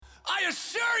I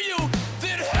assure you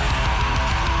that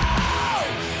hell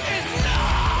is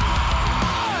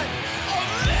not a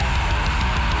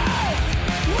myth.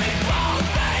 We both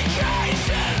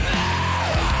vacation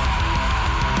there.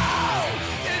 Hell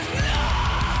is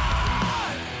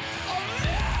not a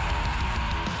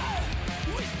myth.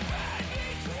 We spend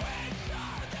each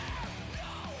winter there.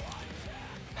 No one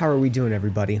cares. How are we doing,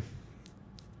 everybody?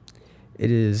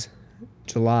 It is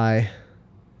July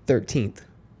 13th,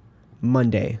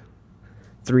 Monday,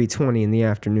 3:20 in the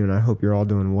afternoon. I hope you're all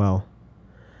doing well.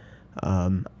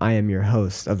 I am your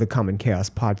host of the Common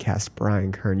Chaos podcast,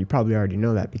 Brian Kern. You probably already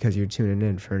know that because you're tuning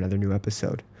in for another new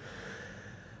episode.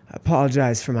 I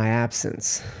apologize for my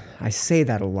absence. I say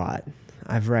that a lot.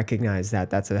 I've recognized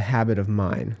that that's a habit of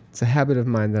mine. It's a habit of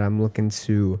mine that I'm looking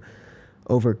to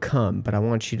overcome, but I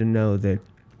want you to know that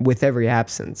with every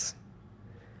absence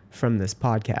from this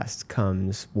podcast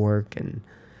comes work and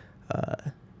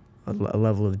a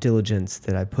level of diligence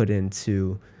that I put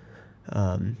into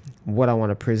what I want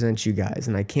to present you guys.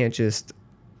 And I can't just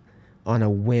on a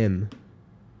whim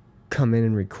come in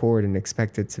and record and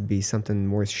expect it to be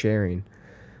something worth sharing.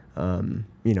 And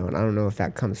I don't know if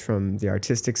that comes from the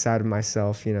artistic side of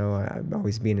myself. I've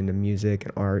always been into music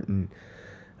and art and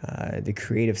the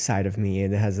creative side of me.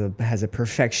 It has a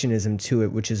perfectionism to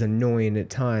it, which is annoying at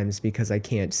times because I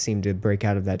can't seem to break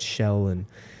out of that shell and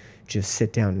just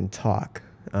sit down and talk.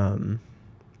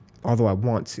 Although I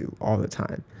want to all the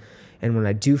time. And when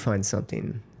I do find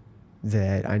something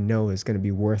that I know is going to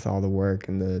be worth all the work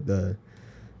and the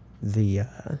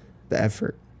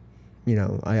effort,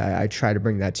 I try to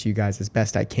bring that to you guys as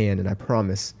best I can, and I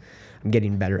promise I'm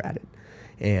getting better at it.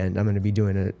 And I'm going to be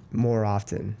doing it more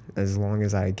often as long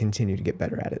as I continue to get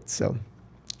better at it.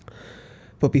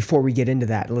 But before we get into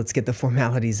that, let's get the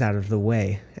formalities out of the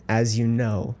way. As you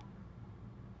know,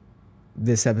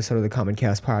 this episode of the Common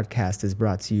Chaos podcast is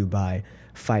brought to you by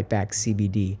Fight Back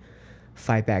CBD.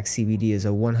 Fight Back CBD is a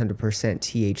 100%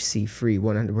 THC-free,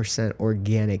 100%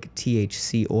 organic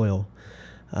THC oil.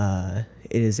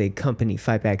 It is a company,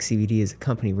 Fight Back CBD is a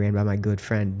company ran by my good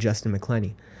friend Justin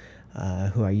McClenny,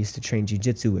 who I used to train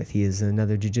jiu-jitsu with. He is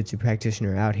another jiu-jitsu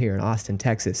practitioner out here in Austin,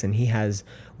 Texas, and he has,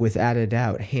 without a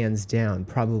doubt, hands down,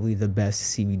 probably the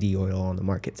best CBD oil on the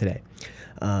market today.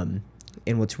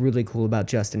 And what's really cool about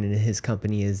Justin and his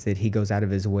company is that he goes out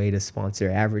of his way to sponsor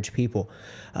average people,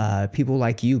 people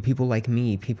like you, people like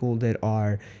me, people that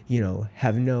are,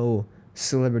 have no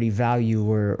celebrity value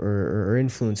or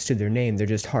influence to their name. They're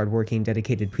just hardworking,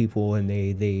 dedicated people, and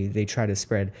they try to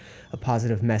spread a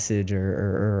positive message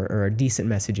or a decent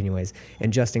message anyways.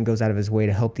 And Justin goes out of his way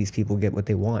to help these people get what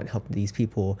they want, help these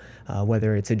people,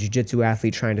 whether it's a jiu-jitsu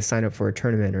athlete trying to sign up for a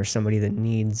tournament or somebody that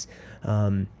needs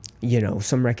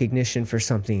some recognition for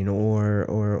something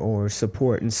or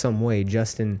support in some way.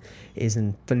 Justin is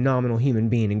a phenomenal human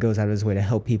being and goes out of his way to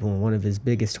help people, and one of his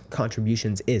biggest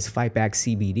contributions is Fight Back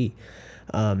CBD.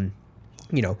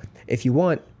 If you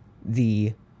want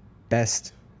the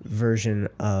best version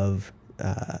of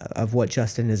what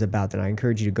Justin is about, then I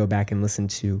encourage you to go back and listen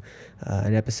to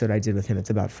an episode I did with him. It's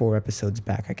about 4 episodes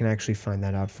back. I can actually find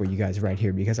that out for you guys right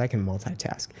here because I can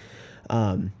multitask.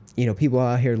 People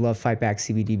out here love Fight Back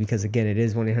CBD because, again, it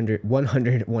is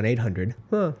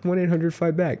 1-800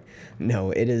 Fight Back.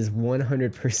 No, it is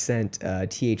 100%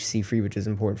 THC free, which is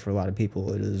important for a lot of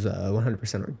people. It is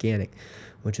 100% organic,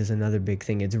 which is another big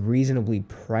thing. It's reasonably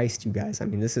priced, you guys. I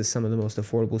mean, this is some of the most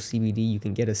affordable CBD you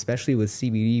can get, especially with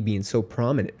CBD being so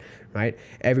prominent, right?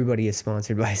 Everybody is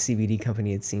sponsored by a CBD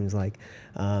company, it seems like.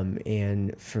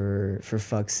 And for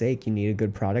fuck's sake, you need a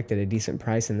good product at a decent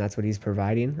price, and that's what he's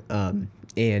providing.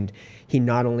 And he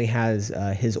not only has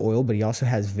his oil, but he also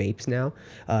has vapes now.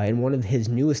 And one of his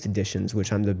newest additions,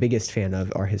 which I'm the biggest fan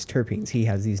of, are his terpenes. He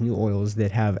has these new oils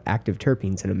that have active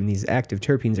terpenes in them, and these active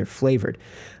terpenes are flavored.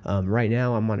 Right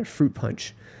now, I'm on a fruit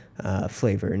punch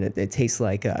flavor, and it tastes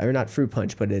like, or not fruit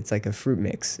punch, but it's like a fruit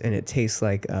mix, and it tastes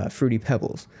like Fruity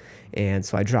Pebbles. And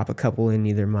so I drop a couple in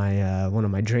either my one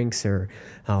of my drinks, or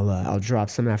I'll drop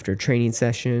some after a training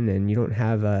session. And you don't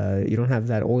have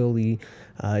that oily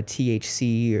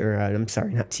THC, or I'm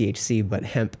sorry, not THC, but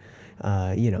hemp.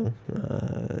 That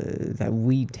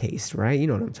weed taste, right? You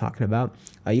know what I'm talking about.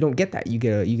 You don't get that. You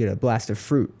get a blast of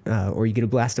fruit, or you get a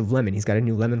blast of lemon. He's got a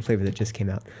new lemon flavor that just came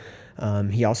out.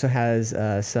 He also has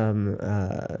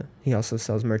he also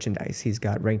sells merchandise. He's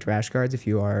got ranked rash guards. If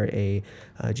you are a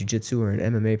jiu-jitsu or an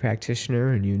MMA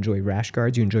practitioner and you enjoy rash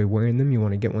guards, you enjoy wearing them, you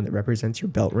want to get one that represents your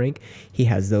belt rank, he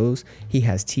has those. He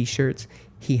has t-shirts.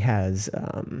 He has,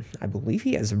 I believe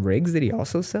he has rigs that he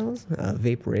also sells,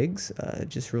 vape rigs,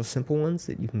 just real simple ones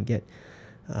that you can get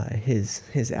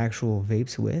his actual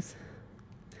vapes with.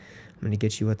 I'm going to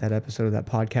get you what that episode of that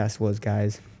podcast was,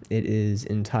 guys. It is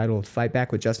entitled Fight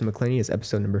Back with Justin McClaney. It's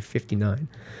episode number 59.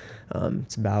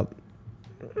 It's about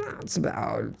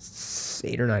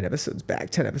 8 or 9 episodes back,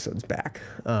 10 episodes back.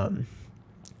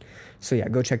 So yeah,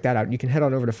 go check that out. You can head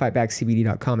on over to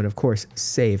fightbackcbd.com and of course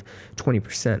save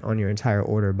 20% on your entire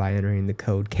order by entering the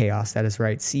code CHAOS. That is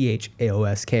right,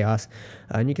 CHAOS, chaos.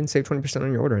 And you can save 20%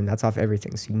 on your order, and that's off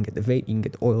everything. So you can get the vape, you can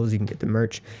get the oils, you can get the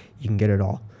merch, you can get it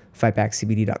all.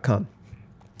 Fightbackcbd.com.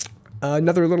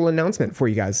 Another little announcement for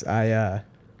you guys. I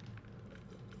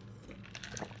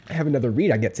have another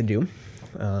read I get to do,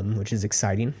 which is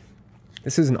exciting.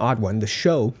 This is an odd one. The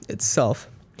show itself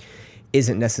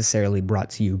isn't necessarily brought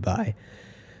to you by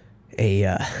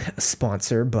a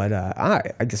sponsor, but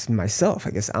I guess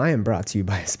I am brought to you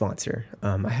by a sponsor.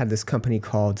 I had this company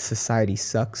called Society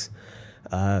Sucks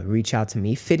reach out to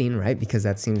me, fitting, right? Because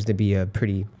that seems to be a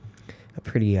pretty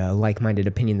like-minded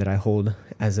opinion that I hold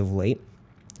as of late.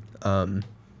 I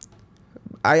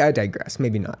digress,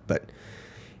 maybe not, but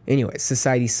anyway,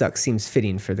 Society Sucks seems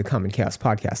fitting for the Common Chaos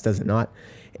podcast, does it not?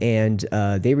 And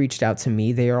they reached out to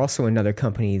me. They are also another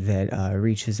company that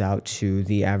reaches out to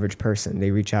the average person.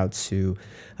 They reach out to,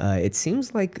 it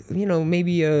seems like,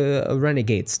 maybe a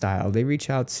renegade style. They reach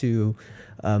out to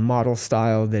a model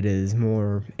style that is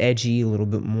more edgy, a little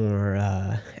bit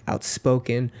more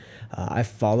outspoken. I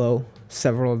follow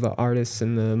several of the artists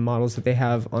and the models that they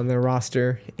have on their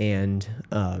roster, and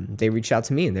they reached out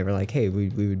to me and they were like, hey,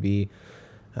 we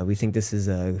think this is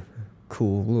a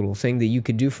cool little thing that you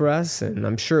could do for us. And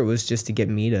I'm sure it was just to get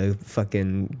me to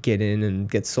fucking get in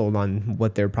and get sold on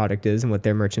what their product is and what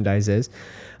their merchandise is.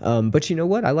 But you know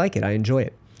what? I like it. I enjoy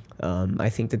it. I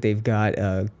think that they've got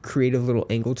a creative little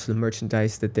angle to the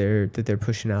merchandise that they're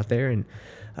pushing out there. And,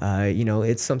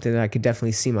 it's something that I could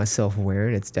definitely see myself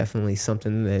wearing. It's definitely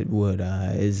something that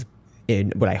is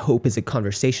what I hope is a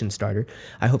conversation starter.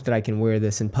 I hope that I can wear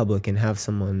this in public and have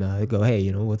someone go,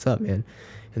 hey, what's up, man?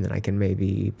 And then I can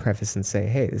maybe preface and say,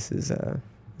 hey, this is a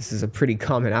pretty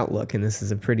common outlook, and this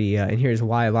is a pretty, and here's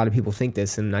why a lot of people think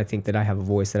this, and I think that I have a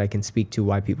voice that I can speak to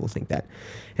why people think that.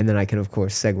 And then I can, of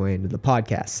course, segue into the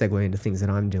podcast, segue into things that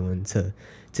I'm doing to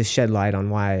shed light on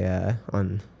why,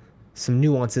 on some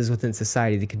nuances within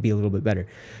society that could be a little bit better.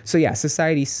 So yeah,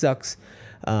 Society Sucks.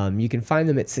 You can find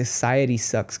them at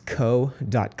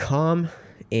societysucksco.com,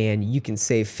 and you can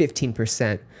save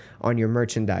 15% on your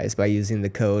merchandise by using the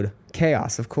code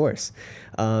CHAOS, of course.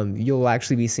 You'll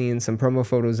actually be seeing some promo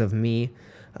photos of me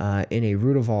in a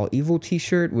Root of All Evil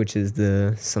t-shirt, which is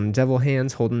some devil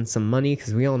hands holding some money,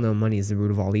 because we all know money is the root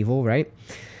of all evil, right?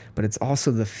 But it's also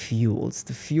the fuel. It's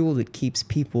the fuel that keeps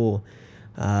people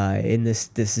in this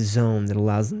zone, that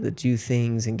allows them to do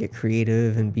things and get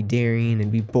creative and be daring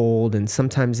and be bold. And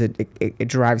sometimes it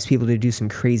drives people to do some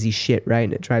crazy shit, right?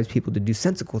 And it drives people to do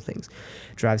sensical things.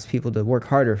 It drives people to work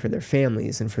harder for their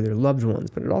families and for their loved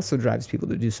ones. But it also drives people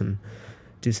to do some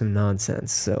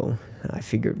nonsense. So I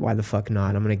figured, why the fuck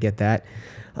not? I'm gonna get that.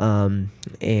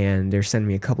 And they're sending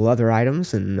me a couple other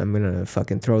items, and I'm gonna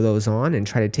fucking throw those on and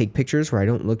try to take pictures where I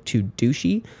don't look too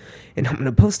douchey, and I'm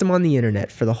gonna post them on the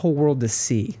internet for the whole world to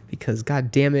see, because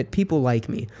god damn it, people like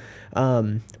me.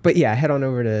 But yeah, head on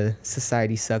over to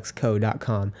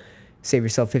societysucksco.com. Save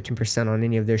yourself 15% on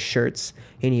any of their shirts,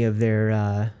 any of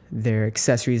their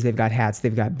accessories. They've got hats,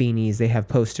 they've got beanies, they have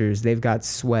posters, they've got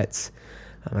sweats.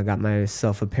 I got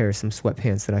myself a pair of some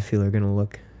sweatpants that I feel are gonna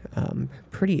look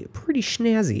pretty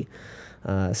snazzy.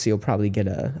 So you'll probably get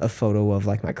a photo of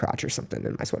like my crotch or something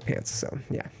in my sweatpants. So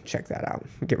yeah, check that out.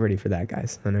 Get ready for that,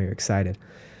 guys. I know you're excited.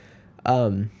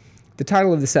 The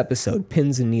title of this episode,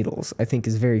 Pins and Needles, I think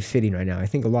is very fitting right now. I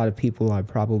think a lot of people are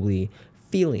probably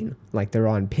feeling like they're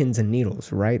on pins and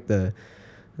needles, right? The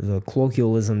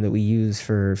colloquialism that we use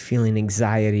for feeling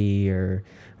anxiety or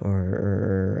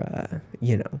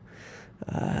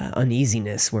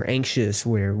uneasiness. We're anxious.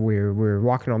 We're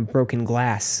walking on broken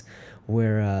glass.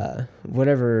 We're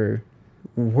whatever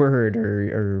word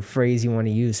or phrase you want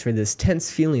to use for this tense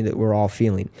feeling that we're all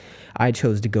feeling. I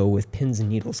chose to go with pins and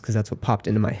needles because that's what popped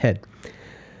into my head.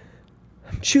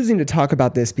 I'm choosing to talk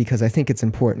about this because I think it's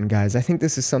important, guys. I think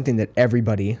this is something that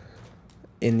everybody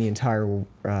in the entire,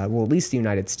 at least the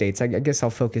United States, I guess I'll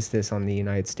focus this on the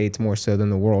United States more so than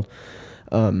the world.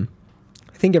 I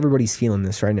think everybody's feeling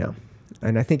this right now.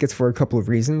 And I think it's for a couple of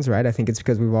reasons, right? I think it's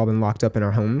because we've all been locked up in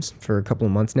our homes for a couple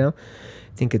of months now.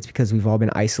 I think it's because we've all been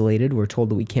isolated. We're told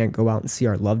that we can't go out and see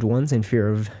our loved ones in fear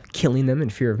of killing them, in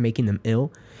fear of making them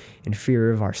ill, in fear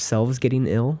of ourselves getting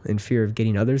ill, in fear of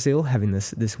getting others ill, having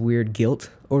this weird guilt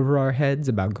over our heads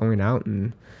about going out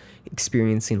and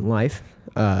experiencing life.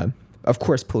 Of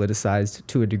course, politicized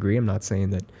to a degree. I'm not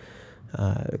saying that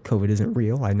COVID isn't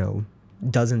real. I know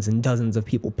dozens and dozens of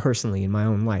people personally in my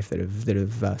own life that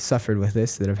have suffered with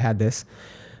this, that have had this.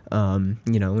 And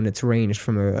it's ranged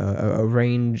from a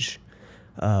range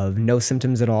of no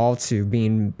symptoms at all to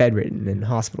being bedridden in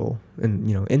hospital, and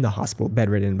in the hospital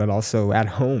bedridden, but also at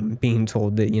home being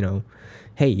told that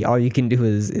hey, all you can do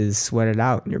is sweat it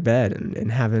out in your bed,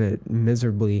 and having it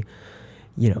miserably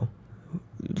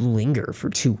linger for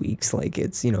 2 weeks. Like,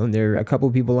 it's there are a couple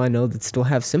of people I know that still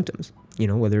have symptoms,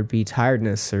 whether it be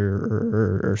tiredness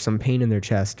or some pain in their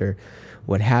chest or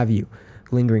what have you,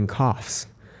 lingering coughs.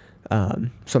 So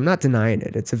I'm not denying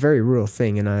it. It's a very real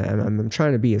thing, and I'm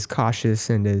trying to be as cautious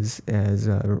and as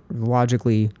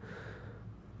logically.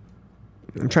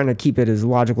 I'm trying to keep it as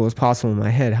logical as possible in my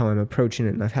head how I'm approaching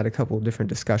it. And I've had a couple of different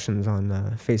discussions on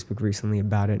Facebook recently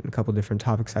about it, and a couple of different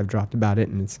topics I've dropped about it.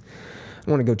 And I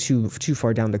don't want to go too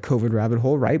far down the COVID rabbit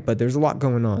hole, right? But there's a lot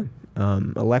going on.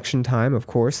 Election time, of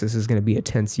course. This is going to be a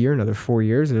tense year, another 4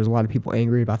 years. There's a lot of people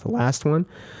angry about the last one.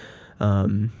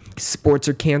 Sports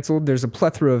are canceled. There's a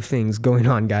plethora of things going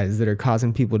on, guys, that are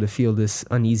causing people to feel this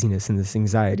uneasiness and this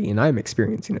anxiety. And I'm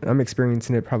experiencing it. I'm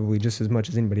experiencing it probably just as much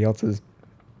as anybody else is.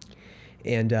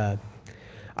 And I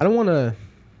don't want to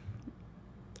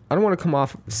come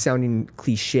off sounding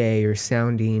cliche or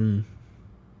sounding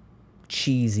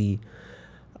cheesy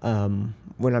when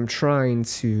I'm trying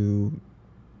to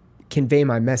convey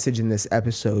my message in this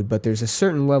episode, but there's a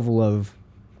certain level of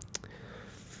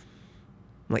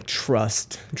like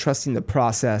trusting the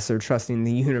process, or trusting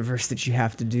the universe that you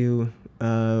have to do.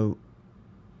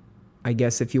 I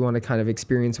guess if you want to kind of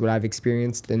experience what I've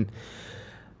experienced, and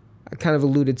I kind of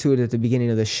alluded to it at the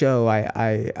beginning of the show,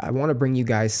 I want to bring you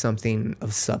guys something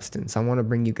of substance. I want to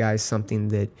bring you guys something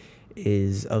that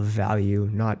is of value,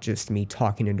 not just me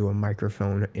talking into a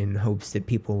microphone in hopes that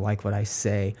people like what I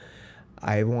say.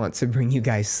 I want to bring you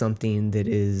guys something that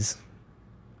is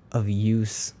of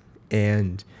use,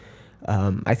 and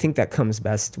I think that comes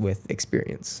best with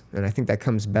experience, and I think that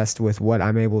comes best with what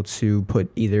I'm able to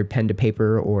put either pen to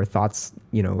paper or thoughts,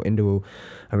 into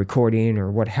a recording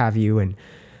or what have you. And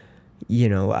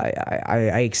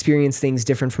I experience things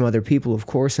different from other people, of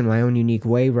course, in my own unique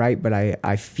way, right? But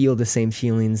I feel the same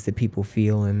feelings that people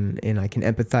feel, and I can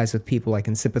empathize with people, I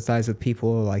can sympathize with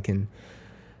people,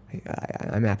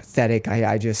 I'm apathetic.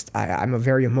 I'm a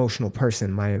very emotional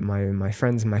person. My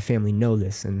friends and my family know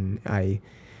this, and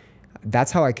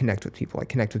that's how I connect with people. I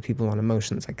connect with people on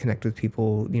emotions. I connect with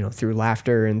people, through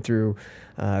laughter and through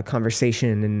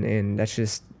conversation, and that's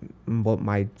just what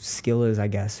my skill is, I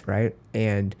guess, right?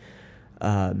 And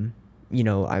I've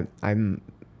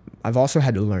also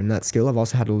had to learn that skill. I've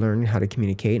also had to learn how to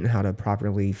communicate and how to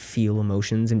properly feel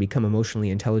emotions and become emotionally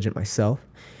intelligent myself.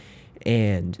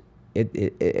 And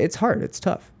it's hard. It's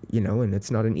tough, and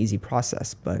it's not an easy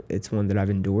process, but it's one that I've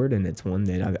endured, and it's one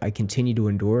that I continue to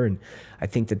endure. And I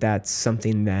think that that's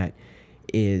something that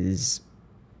it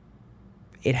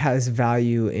has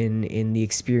value in the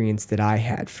experience that I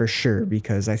had, for sure,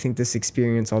 because I think this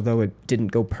experience, although it didn't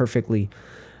go perfectly,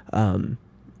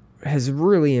 has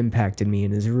really impacted me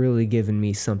and has really given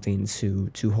me something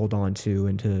to hold on to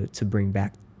and to bring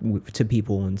back to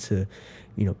people, and to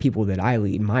people that I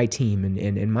lead, my team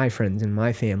and my friends and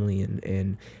my family,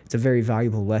 and it's a very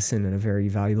valuable lesson and a very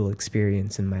valuable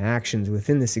experience. And my actions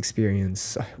within this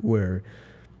experience were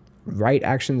right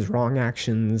actions, wrong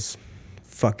actions,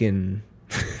 fucking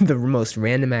the most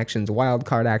random actions, wild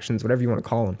card actions, whatever you want to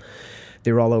call them.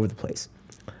 They were all over the place.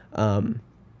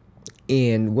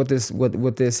 And what this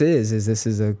is this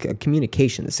is a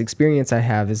communication. This experience I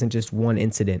have isn't just one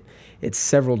incident. It's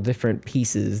several different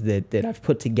pieces that I've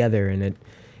put together, and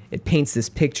it paints this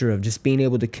picture of just being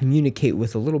able to communicate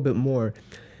with a little bit more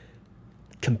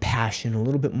compassion, a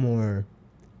little bit more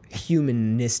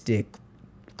humanistic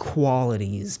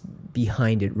qualities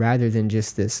behind it, rather than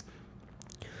just this.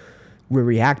 We're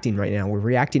reacting right now. We're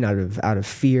reacting out of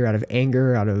fear, out of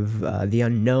anger, out of the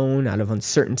unknown, out of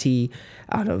uncertainty,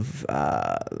 out of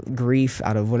grief,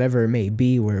 out of whatever it may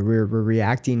be. Where we're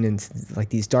reacting into like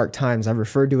these dark times. I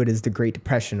referred to it as the Great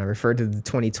Depression. I referred to the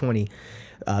 2020.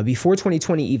 Before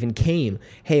 2020 even came,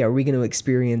 hey, are we going to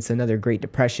experience another Great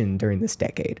Depression during this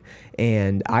decade?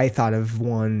 And I thought of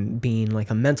one being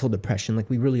like a mental depression, like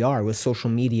we really are, with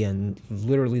social media and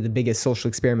literally the biggest social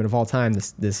experiment of all time,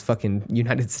 this fucking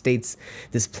United States,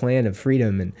 this plan of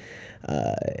freedom and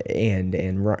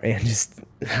just,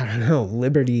 I don't know,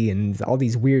 liberty and all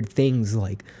these weird things.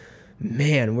 Like,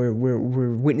 man, we're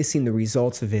witnessing the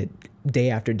results of it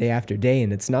day after day after day,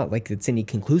 and it's not like it's any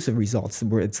conclusive results.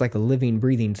 Where it's like a living,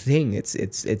 breathing thing.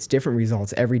 It's different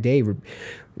results every day.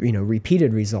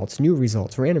 Repeated results, new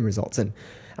results, random results, and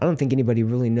I don't think anybody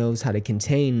really knows how to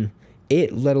contain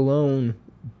it, let alone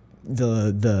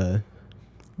the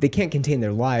they can't contain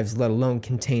their lives, let alone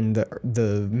contain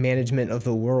the management of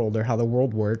the world or how the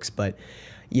world works. But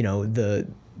the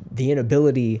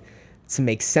inability to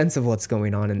make sense of what's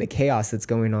going on and the chaos that's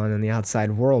going on in the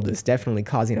outside world is definitely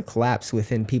causing a collapse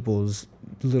within people's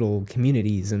little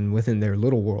communities and within their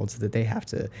little worlds that they have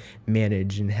to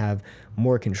manage and have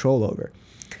more control over.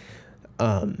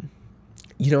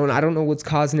 And I don't know what's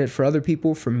causing it for other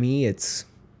people. For me, it's,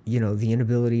 the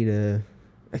inability to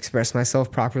express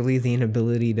myself properly, the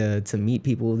inability to meet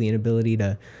people, the inability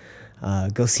to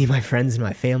go see my friends and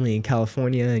my family in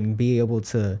California and be able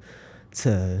to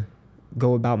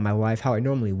go about my life how I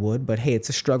normally would. But hey, it's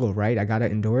a struggle, right? I got to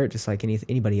endure it just like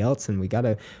anybody else. And we got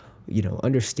to,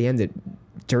 understand that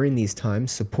during these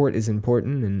times, support is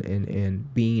important,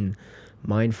 and being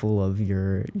mindful of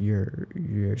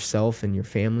yourself and your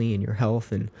family and your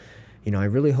health. And, I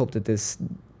really hope that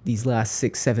these last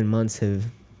 6-7 months have,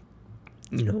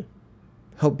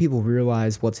 helped people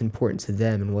realize what's important to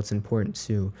them and what's important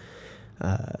to,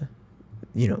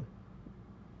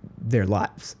 their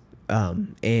lives.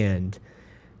 And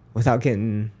without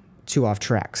getting too off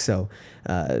track. So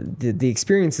the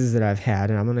experiences that I've had,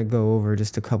 and I'm going to go over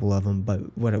just a couple of them, but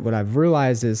what I've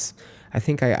realized is I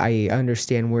think I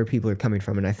understand where people are coming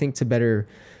from. And I think to better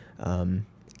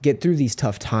get through these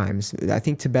tough times, I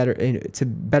think to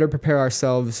better prepare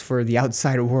ourselves for the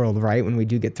outside world, right? When we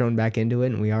do get thrown back into it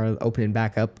and we are opening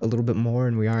back up a little bit more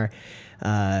and we are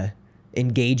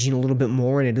engaging a little bit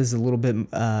more, and it is a little bit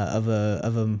of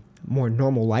a more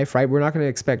normal life, right? We're not going to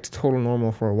expect total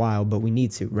normal for a while, but we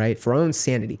need to, right? For our own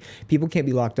sanity. People can't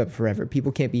be locked up forever.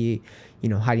 People can't be,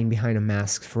 hiding behind a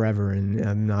mask forever. And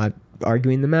I'm not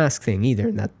arguing the mask thing either.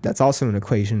 And that's also an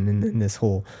equation in this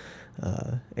whole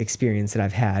experience that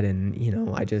I've had. And,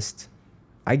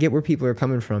 I get where people are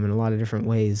coming from in a lot of different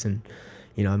ways. And,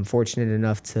 I'm fortunate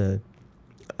enough to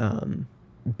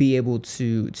be able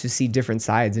to see different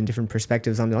sides and different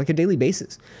perspectives on like a daily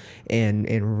basis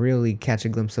and really catch a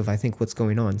glimpse of, I think, what's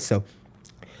going on. So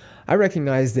I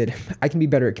recognize that I can be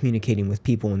better at communicating with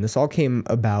people, and this all came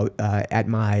about at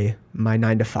my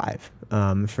 9 to 5.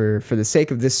 For the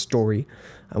sake of this story,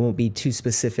 I won't be too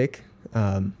specific.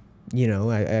 You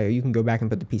can go back and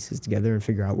put the pieces together and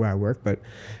figure out where I work. But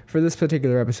for this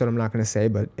particular episode, I'm not going to say,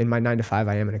 but in my 9 to 5,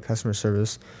 I am in a customer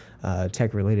service,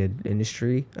 tech-related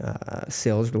industry,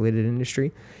 sales-related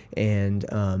industry, and,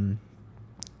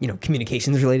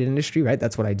 communications-related industry, right?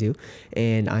 That's what I do.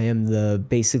 And I am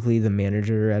basically the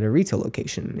manager at a retail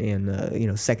location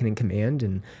and, second in command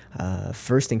and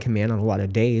first in command on a lot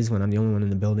of days when I'm the only one in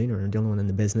the building or the only one in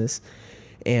the business.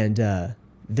 And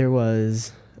there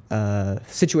was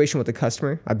situation with the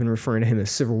customer. I've been referring to him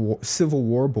as Civil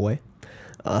War boy.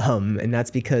 And that's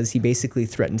because he basically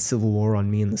threatened civil war on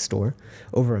me in the store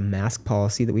over a mask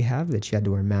policy that we have, that you had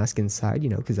to wear a mask inside,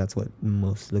 because that's what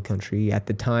most of the country at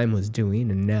the time was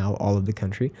doing, and now all of the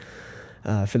country,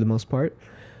 for the most part.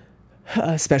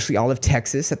 Especially all of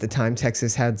Texas. At the time,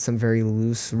 Texas had some very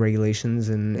loose regulations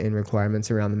and requirements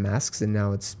around the masks, and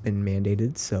now it's been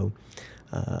mandated. So,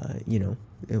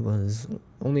 it was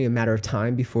only a matter of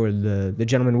time before the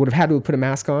gentleman would have had to put a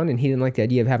mask on, and he didn't like the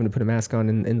idea of having to put a mask on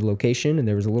in the location, and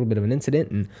there was a little bit of an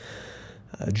incident, and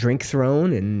a drink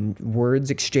thrown and words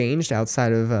exchanged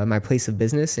outside of my place of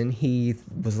business, and he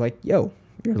was like, yo,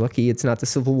 you're lucky it's not the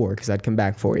Civil War, because I'd come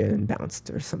back for you, and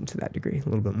bounced or something to that degree, a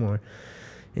little bit more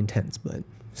intense, but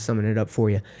summing it up for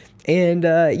you. And,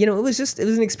 it was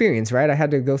an experience, right? I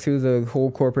had to go through the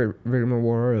whole corporate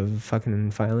rigmarole of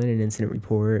fucking filing an incident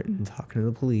report and talking to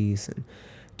the police and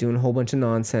doing a whole bunch of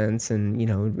nonsense. And,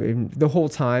 the whole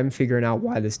time figuring out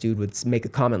why this dude would make a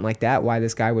comment like that, why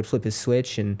this guy would flip his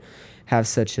switch and have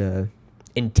such a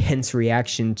intense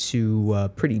reaction to a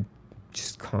pretty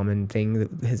just common thing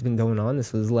that has been going on.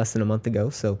 This was less than a month ago,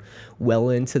 so well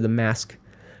into the mask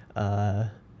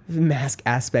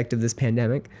aspect of this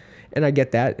pandemic. And I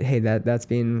get that. Hey, that's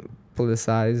being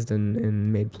politicized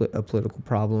and made a political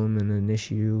problem and an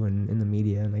issue and in the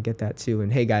media, and I get that too.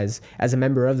 And hey, guys, as a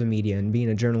member of the media and being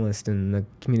a journalist and a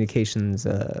communications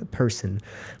person,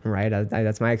 right?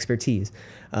 That's my expertise.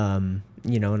 And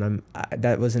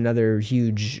that was another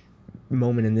huge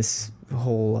moment in this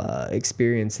whole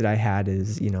experience that I had.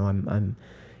 Is I'm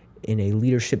in a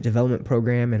leadership development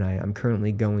program, and I'm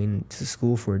currently going to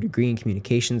school for a degree in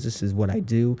communications. This is what I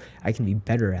do. I can be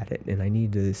better at it, and I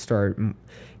need to start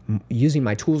using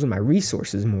my tools and my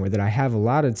resources more that I have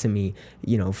allotted to me,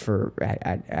 for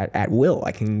at will.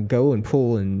 I can go and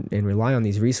pull and rely on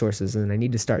these resources, and I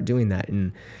need to start doing that.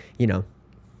 And,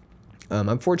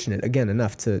 I'm fortunate, again,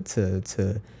 enough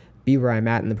to be where I'm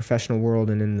at in the professional world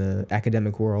and in the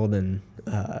academic world, and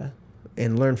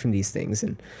and learn from these things.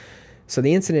 And so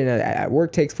the incident at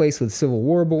work takes place with Civil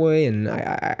War Boy, and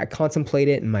I contemplate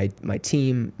it, and my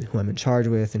team, who I'm in charge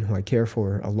with and who I care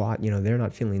for a lot, they're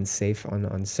not feeling safe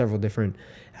on several different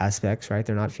aspects, right?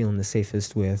 They're not feeling the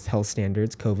safest with health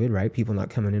standards, COVID, right? People not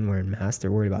coming in wearing masks.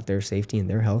 They're worried about their safety and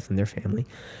their health and their family.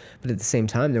 But at the same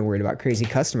time, they're worried about crazy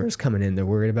customers coming in. They're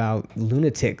worried about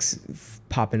lunatics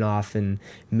popping off and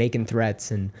making threats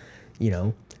and,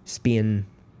 just being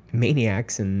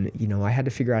maniacs. And I had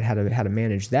to figure out how to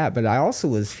manage that. But I also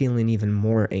was feeling even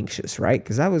more anxious, right?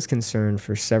 Because I was concerned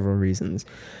for several reasons.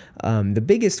 The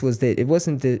biggest was that it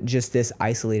wasn't just this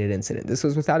isolated incident. This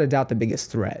was without a doubt the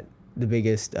biggest threat, the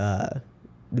biggest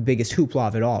hoopla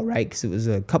of it all, right? Because it was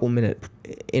a couple minute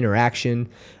interaction.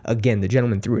 Again, the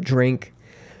gentleman threw a drink.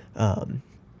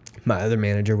 My other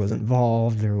manager was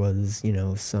involved. There was,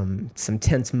 some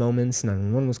tense moments.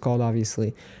 911 was called,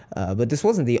 obviously. But this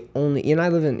wasn't the only, and I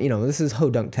live in, this is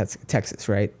Hodunk, Texas,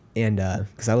 right? And,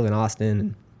 cause I live in Austin,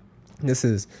 and this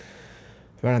is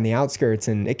right on the outskirts,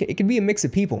 and it can be a mix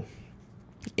of people,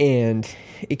 and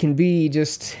it can be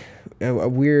just a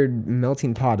weird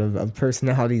melting pot of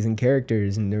personalities and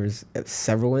characters. And there was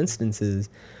several instances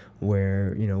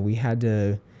where, we had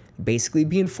to basically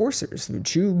be enforcers,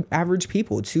 two average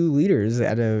people, two leaders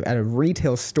at a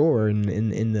retail store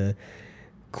in the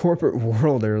corporate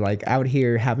world are like out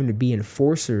here having to be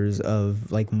enforcers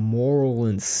of like moral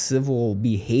and civil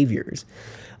behaviors.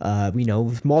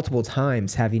 Multiple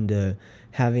times having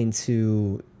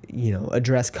to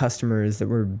address customers that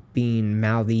were being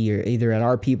mouthy, or either at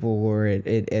our people or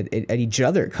at each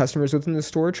other, customers within the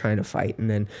store trying to fight, and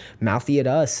then mouthy at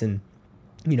us. And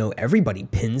everybody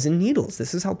pins and needles.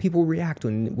 This is how people react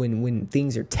when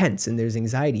things are tense and there's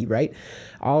anxiety, right?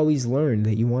 I always learned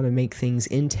that you want to make things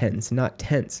intense, not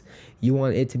tense. You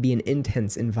want it to be an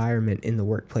intense environment in the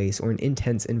workplace, or an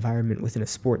intense environment within a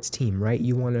sports team, right?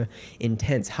 You want to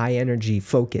intense, high energy,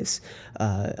 focus,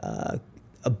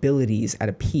 abilities at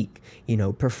a peak,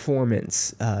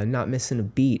 performance, not missing a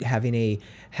beat, having a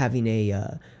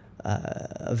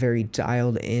very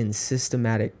dialed in,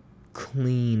 systematic,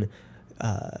 clean,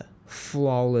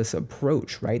 flawless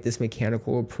approach, right? This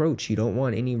mechanical approach. You don't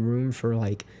want any room for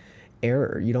like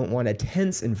error. You don't want a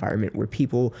tense environment where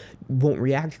people won't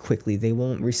react quickly. They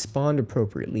won't respond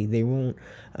appropriately. They won't,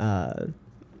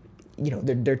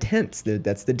 they're tense.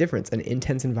 That's the difference. An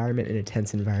intense environment and a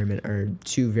tense environment are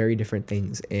two very different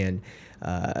things. And,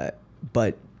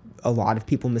 but a lot of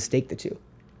people mistake the two.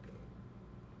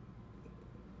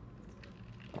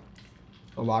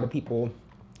 A lot of people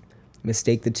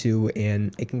mistake the two,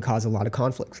 and it can cause a lot of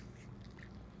conflicts.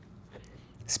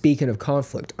 Speaking of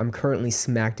conflict, I'm currently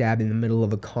smack dab in the middle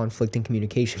of a conflict and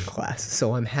communication class,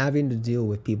 so I'm having to deal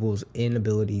with people's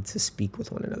inability to speak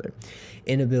with one another,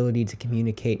 inability to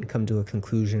communicate and come to a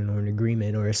conclusion or an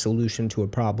agreement or a solution to a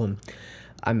problem.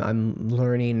 I'm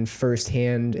learning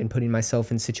firsthand and putting myself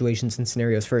in situations and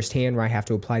scenarios firsthand where I have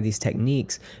to apply these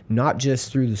techniques, not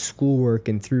just through the schoolwork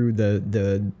and through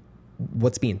the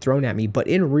what's being thrown at me, but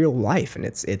in real life. And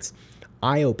it's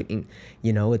eye-opening.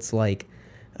 It's like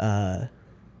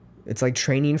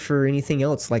training for anything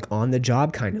else, like on the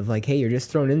job, kind of like, hey, you're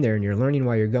just thrown in there and you're learning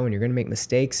while you're going. You're going to make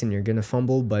mistakes and you're going to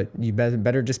fumble, but you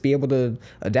better just be able to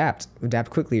adapt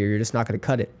quickly, or you're just not going to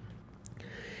cut it.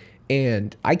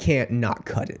 And I can't not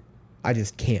cut it. I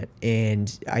just can't.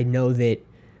 And I know that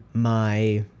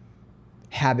my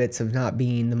habits of not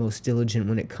being the most diligent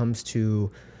when it comes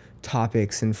to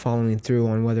topics and following through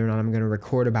on whether or not I'm going to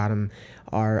record about them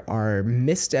are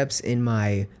missteps in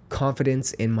my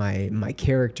confidence, in my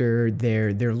character.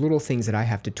 They're little things that I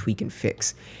have to tweak and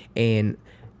fix. And,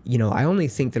 I only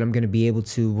think that I'm going to be able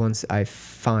to once I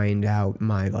find out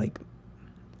my like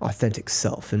authentic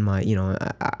self, and my,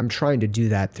 I'm trying to do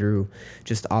that through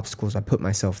just obstacles I put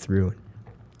myself through.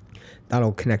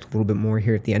 That'll connect a little bit more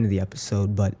here at the end of the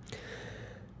episode, but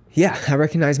yeah, I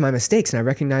recognize my mistakes, and I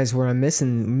recognize where I'm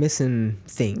missing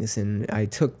things, and I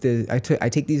take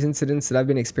these incidents that I've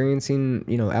been experiencing,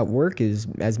 at work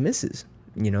as misses.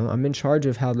 I'm in charge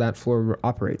of how that floor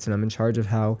operates, and I'm in charge of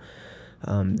how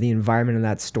the environment of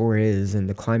that store is and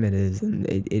the climate is,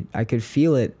 and I could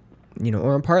feel it,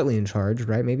 or I'm partly in charge,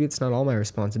 right? Maybe it's not all my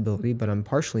responsibility, but I'm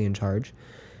partially in charge,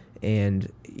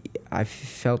 and I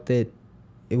felt that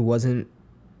it wasn't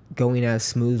going as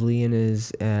smoothly and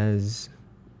as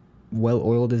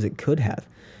well-oiled as it could have.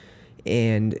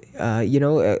 And,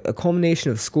 a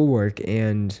culmination of schoolwork,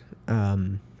 and,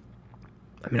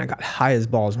 I got high as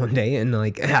balls one day, and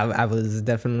I was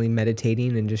definitely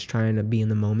meditating and just trying to be in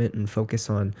the moment and focus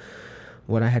on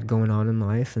what I had going on in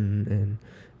life, and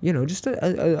just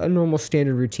a normal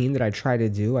standard routine that I try to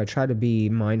do. I try to be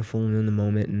mindful and in the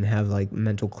moment and have like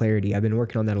mental clarity. I've been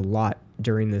working on that a lot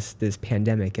during this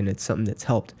pandemic, and it's something that's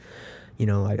helped.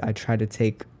 I try to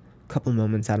take a couple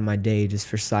moments out of my day just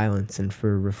for silence and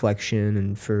for reflection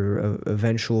and for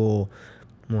eventual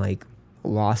like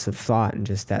loss of thought and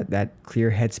just that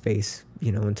clear headspace,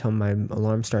 until my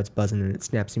alarm starts buzzing and it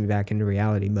snaps me back into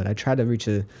reality. But I try to reach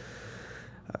a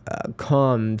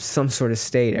calm, some sort of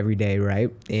state every day,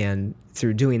 right? And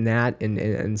through doing that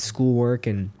and schoolwork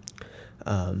and,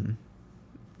 along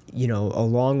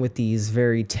with these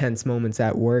very tense moments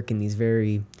at work and these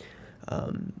very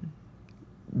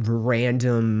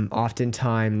random,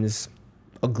 oftentimes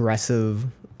aggressive,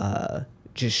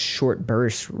 just short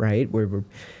bursts, right? Where we're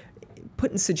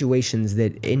put in situations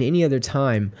that in any other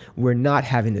time we're not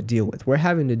having to deal with. We're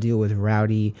having to deal with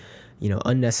rowdy,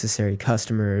 unnecessary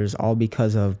customers, all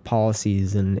because of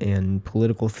policies and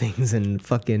political things and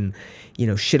fucking,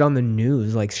 shit on the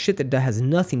news, like shit that has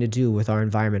nothing to do with our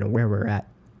environment and where we're at.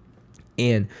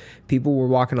 And people were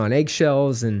walking on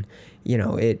eggshells, and,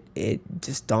 it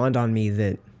just dawned on me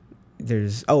that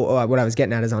there's, what I was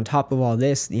getting at is on top of all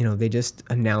this, they just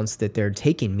announced that they're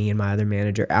taking me and my other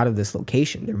manager out of this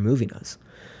location. They're moving us.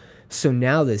 So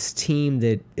now this team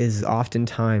that is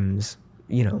oftentimes,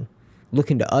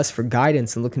 looking to us for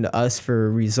guidance and looking to us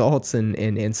for results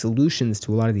and solutions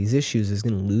to a lot of these issues is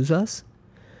going to lose us.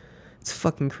 It's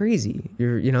fucking crazy.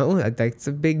 That's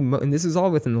a big, and this is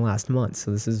all within the last month.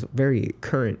 So this is very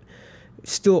current,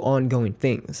 still ongoing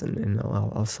things. And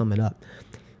I'll sum it up.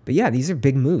 But yeah, these are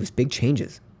big moves, big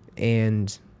changes.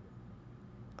 And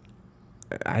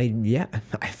I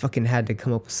fucking had to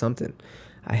come up with something.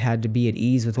 I had to be at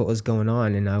ease with what was going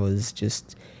on, and I was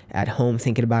just at home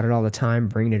thinking about it all the time,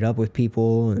 bringing it up with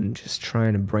people and just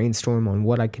trying to brainstorm on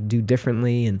what I could do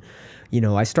differently. And,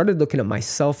 I started looking at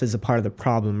myself as a part of the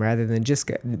problem rather than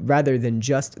just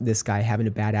this guy having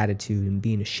a bad attitude and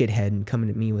being a shithead and coming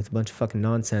at me with a bunch of fucking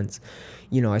nonsense.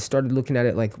 I started looking at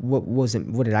it like,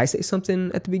 what did I say something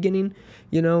at the beginning?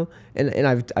 And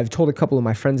I've told a couple of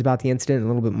my friends about the incident a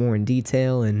little bit more in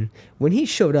detail. And when he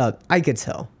showed up, I could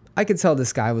tell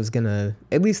this guy was gonna,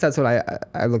 at least that's what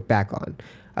I look back on.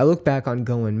 I look back on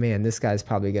going, man, this guy's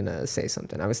probably gonna say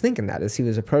something. I was thinking that as he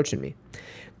was approaching me.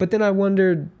 But then I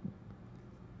wondered,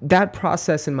 that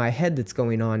process in my head that's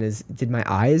going on is, did my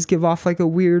eyes give off like a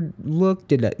weird look?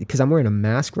 Because I'm wearing a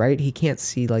mask, right? He can't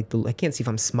see I can't see if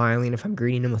I'm smiling, if I'm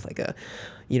greeting him with like a,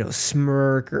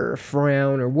 smirk or a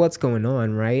frown or what's going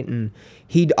on, right? And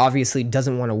he obviously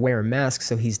doesn't want to wear a mask,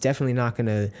 so he's definitely not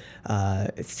going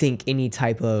to think any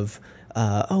type of,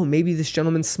 maybe this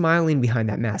gentleman's smiling behind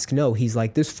that mask. No, he's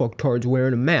like, this fucktard's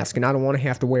wearing a mask, and I don't want to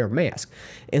have to wear a mask.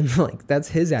 And like, that's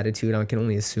his attitude, I can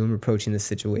only assume, approaching this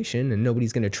situation. And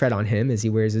nobody's going to tread on him as he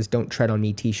wears his "Don't Tread on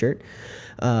Me" t-shirt,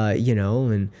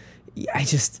 and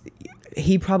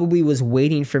he probably was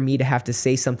waiting for me to have to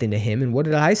say something to him. And what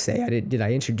did I say? Did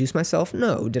I introduce myself?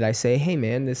 No. Did I say, hey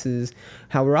man, this is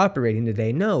how we're operating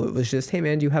today? No. It was just, hey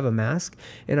man, do you have a mask?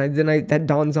 And that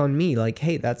dawns on me like,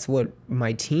 hey, that's what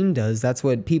my team does. That's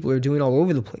what people are doing all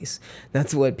over the place.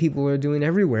 That's what people are doing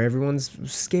everywhere. Everyone's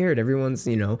scared. Everyone's,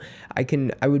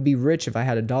 I would be rich if I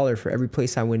had $1 for every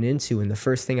place I went into, and the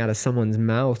first thing out of someone's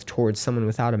mouth towards someone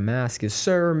without a mask is,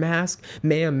 sir, mask,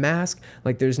 ma'am, mask.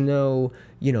 Like, there's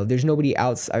nobody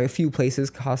outside. A few places,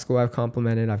 Costco, I've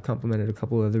complimented a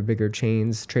couple of other bigger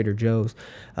chains, Trader Joe's,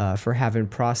 for having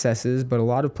processes. But a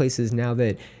lot of places now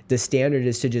that the standard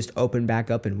is to just open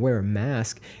back up and wear a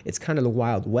mask, it's kind of the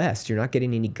Wild West. You're not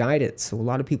getting any guidance. So a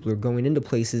lot of people are going into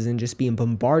places and just being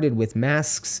bombarded with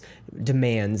masks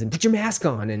demands and put your mask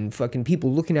on, and fucking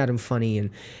people looking at them funny. And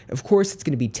of course it's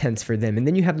going to be tense for them. And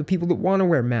then you have the people that want to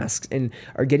wear masks and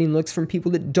are getting looks from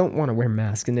people that don't want to wear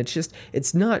masks. And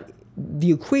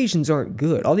the equations aren't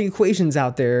good. All the equations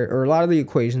out there, or a lot of the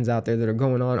equations out there that are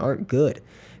going on, aren't good,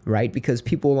 right? Because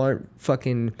people aren't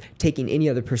fucking taking any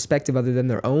other perspective other than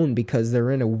their own, because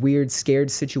they're in a weird, scared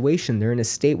situation. They're in a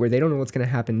state where they don't know what's going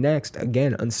to happen next.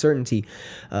 Again, uncertainty.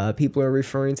 People are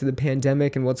referring to the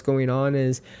pandemic and what's going on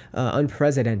as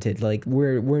unprecedented. Like,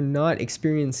 we're not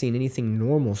experiencing anything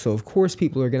normal. So of course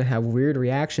people are going to have weird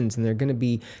reactions, and they're going to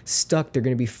be stuck. They're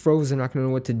going to be frozen. They're not going to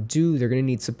know what to do. They're going to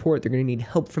need support. They're going to need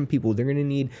help from people. They're going to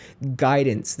need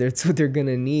guidance. That's what they're going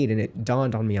to need. And it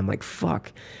dawned on me. I'm like,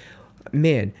 fuck.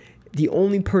 Man, the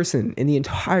only person in the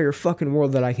entire fucking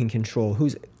world that I can control,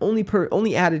 whose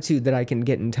only attitude that I can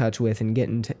get in touch with and get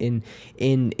into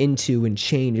and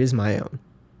change, is my own.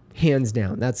 Hands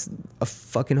down. That's a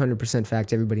fucking 100%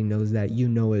 fact. Everybody knows that. You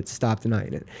know it. Stop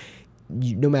denying it.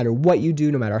 no matter what you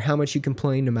do, no matter how much you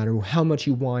complain, no matter how much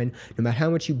you whine, no matter how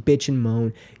much you bitch and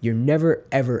moan, you're never,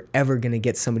 ever, ever going to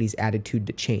get somebody's attitude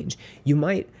to change. You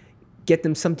might get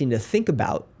them something to think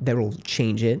about that will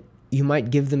change it. You might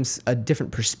give them a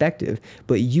different perspective,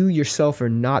 but you yourself are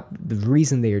not the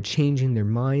reason they are changing their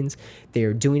minds. They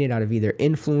are doing it out of either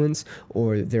influence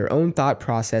or their own thought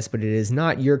process, but it is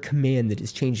not your command that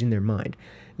is changing their mind.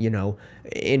 You know,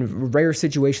 in rare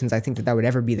situations, I think that would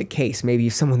ever be the case. Maybe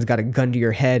if someone's got a gun to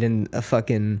your head and a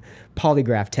fucking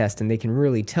polygraph test and they can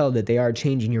really tell that they are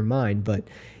changing your mind, but,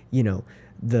 you know,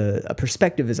 a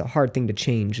perspective is a hard thing to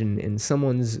change, and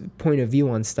someone's point of view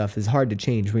on stuff is hard to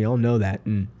change. We all know that,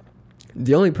 and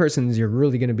the only persons you're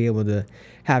really going to be able to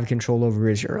have control over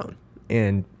is your own.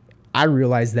 And I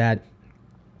realized that,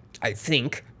 I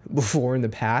think, before in the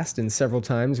past and several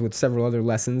times with several other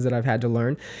lessons that I've had to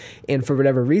learn. And for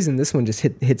whatever reason, this one just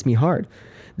hits me hard.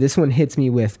 This one hits me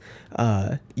with,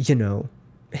 you know,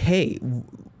 hey,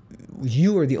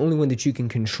 you are the only one that you can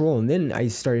control. And then I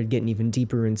started getting even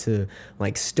deeper into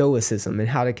like stoicism and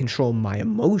how to control my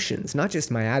emotions, not just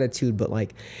my attitude, but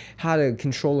like how to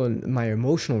control my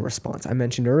emotional response. I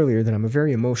mentioned earlier that I'm a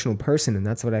very emotional person, and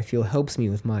that's what I feel helps me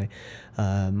with my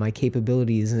my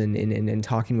capabilities and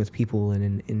talking with people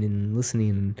and in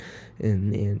listening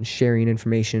and sharing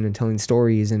information and telling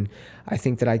stories. And I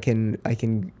think that I can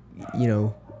you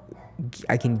know,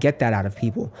 I can get that out of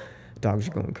people. Dogs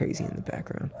are going crazy in the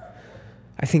background.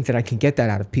 I think that I can get that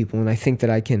out of people, and I think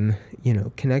that I can, you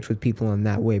know, connect with people in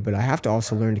that way, but I have to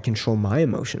also learn to control my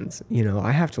emotions. You know,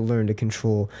 I have to learn to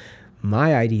control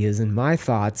my ideas and my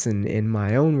thoughts and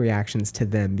my own reactions to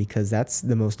them, because that's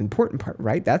the most important part,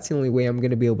 right? That's the only way I'm going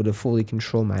to be able to fully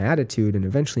control my attitude and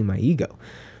eventually my ego,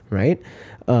 right?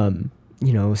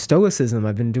 You know, stoicism,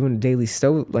 I've been doing a daily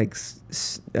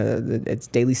it's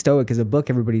Daily Stoic is a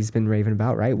book everybody's been raving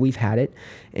about, right? We've had it,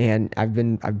 and I've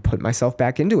put myself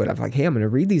back into it. I'm like, hey, I'm going to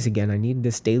read these again. I need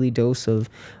this daily dose of,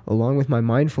 along with my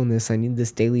mindfulness, I need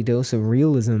this daily dose of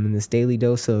realism and this daily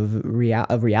dose of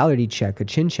reality check, a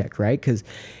chin check, right? Because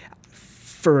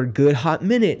for a good hot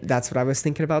minute, that's what I was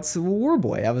thinking about Civil War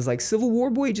Boy. I was like, Civil War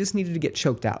Boy just needed to get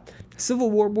choked out.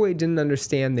 Civil War Boy didn't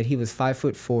understand that he was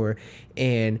 5'4",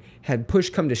 and had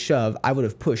push come to shove, I would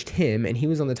have pushed him, and he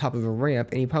was on the top of a ramp,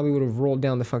 and he probably would have rolled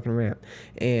down the fucking ramp.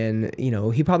 And, you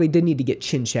know, he probably did need to get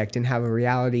chin checked and have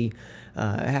reality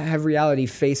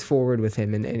face forward with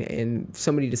him, and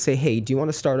somebody to say, hey, do you want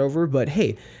to start over? But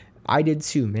hey, I did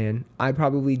too, man. I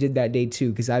probably did that day too,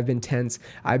 because I've been tense.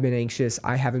 I've been anxious.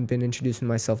 I haven't been introducing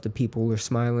myself to people or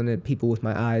smiling at people with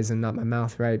my eyes and not my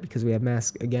mouth, right? Because we have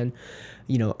masks again.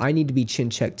 You know, I need to be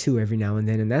chin checked too every now and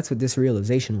then. And that's what this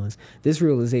realization was. This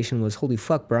realization was, holy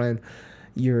fuck, Brian,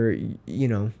 you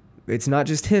know, it's not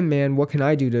just him, man. What can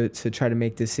I do to try to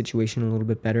make this situation a little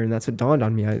bit better? And that's what dawned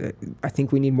on me. I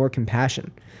think we need more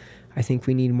compassion. I think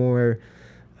we need more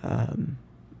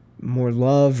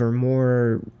love or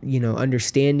more, you know,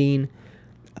 understanding.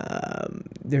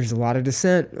 There's a lot of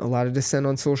dissent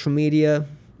on social media,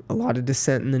 a lot of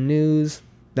dissent in the news.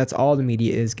 That's all the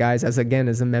media is, guys. As a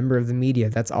member of the media,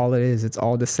 that's all it is. It's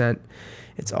all dissent.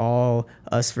 It's all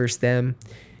us versus them.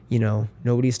 You know,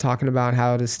 nobody's talking about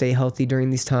how to stay healthy during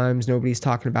these times. Nobody's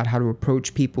talking about how to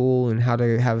approach people and how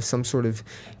to have some sort of,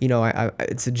 you know,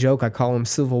 it's a joke. I call him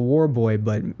Civil War Boy,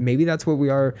 but maybe that's what we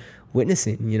are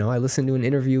witnessing. You know, I listened to an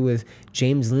interview with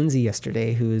James Lindsay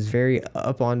yesterday, who is very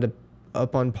up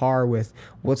on par with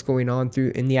what's going on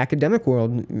in the academic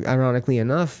world. Ironically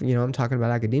enough, you know, I'm talking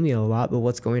about academia a lot, but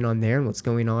what's going on there and what's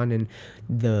going on in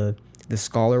the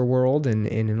scholar world and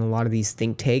in a lot of these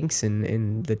think tanks and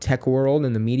in the tech world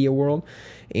and the media world.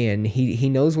 And he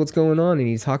knows what's going on, and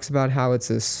he talks about how it's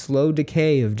a slow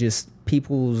decay of just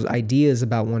people's ideas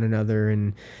about one another,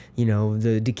 and, you know,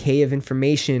 the decay of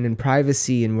information and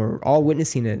privacy, and we're all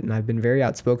witnessing it. And I've been very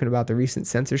outspoken about the recent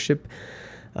censorship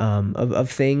of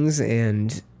things,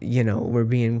 and, you know, we're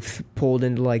being pulled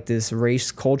into like this race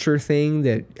culture thing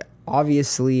that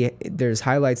obviously there's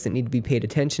highlights that need to be paid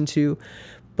attention to,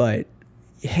 but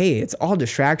hey, it's all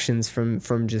distractions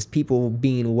from just people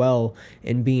being well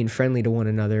and being friendly to one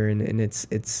another, and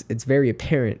it's very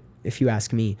apparent, if you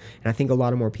ask me. And I think a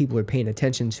lot of more people are paying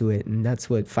attention to it, and that's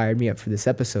what fired me up for this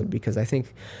episode, because I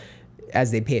think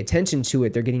as they pay attention to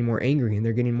it, they're getting more angry and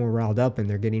they're getting more riled up and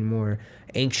they're getting more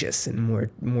anxious and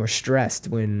more stressed,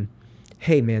 when,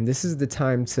 hey man, this is the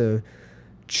time to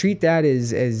treat that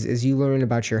as you learn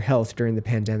about your health during the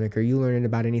pandemic, or you learning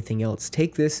about anything else.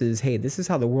 Take this as, hey, this is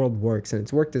how the world works, and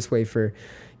it's worked this way for,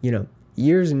 you know,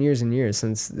 years and years and years,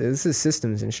 since this is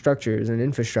systems and structures and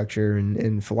infrastructure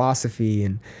and philosophy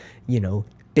and, you know,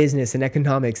 business and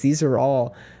economics. These are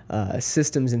all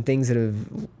systems and things that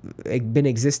have been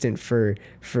existent for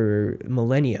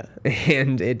millennia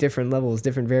and at different levels,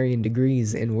 different varying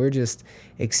degrees, and we're just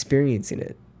experiencing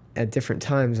it at different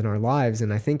times in our lives.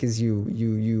 And I think as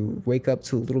you wake up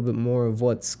to a little bit more of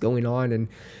what's going on and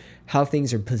how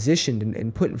things are positioned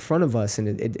and put in front of us,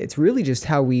 and it's really just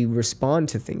how we respond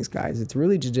to things, guys. It's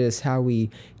really just how we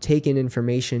take in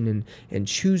information and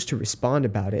choose to respond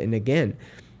about it. And again,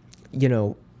 you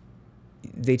know,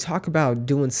 they talk about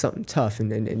doing something tough,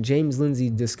 and James Lindsay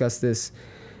discussed this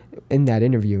in that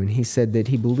interview, and he said that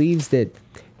he believes that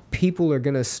people are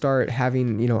going to start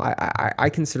having, you know, I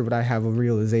consider what I have a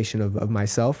realization of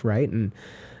myself, right? And,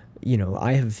 you know,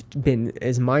 I have been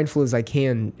as mindful as I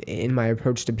can in my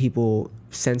approach to people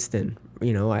since then.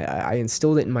 You know, I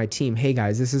instilled it in my team. Hey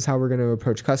guys, this is how we're going to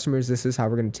approach customers. This is how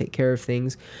we're going to take care of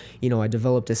things. You know, I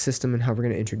developed a system in how we're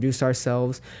going to introduce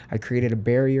ourselves. I created a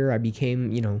barrier. I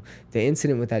became, you know, the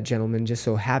incident with that gentleman just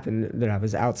so happened that I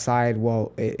was outside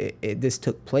while this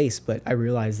took place. But I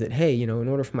realized that, hey, you know, in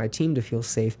order for my team to feel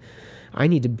safe, I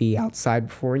need to be outside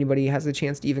before anybody has a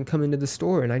chance to even come into the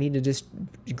store. And I need to just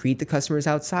greet the customers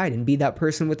outside and be that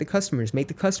person with the customers, make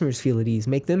the customers feel at ease,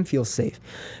 make them feel safe,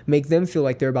 make them feel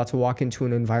like they're about to walk into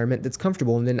an environment that's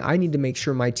comfortable. And then I need to make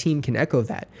sure my team can echo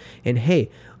that. And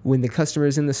hey, when the customer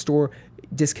is in the store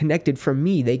disconnected from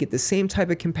me, they get the same type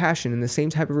of compassion and the same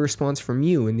type of response from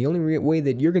you. And the only way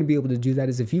that you're going to be able to do that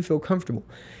is if you feel comfortable.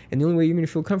 And the only way you're going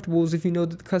to feel comfortable is if you know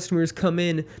that the customers come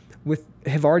in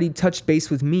have already touched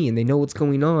base with me, and they know what's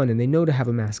going on, and they know to have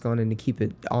a mask on and to keep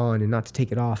it on and not to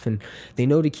take it off, and they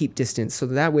know to keep distance. So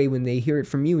that way, when they hear it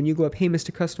from you and you go up, hey,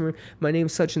 Mr. Customer, my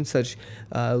name's such and such.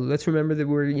 Let's remember that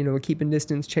we're keeping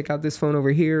distance. Check out this phone over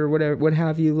here, or whatever, what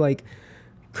have you. Like,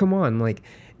 come on, like,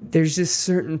 there's just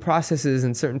certain processes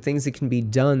and certain things that can be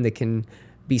done that can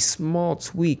be small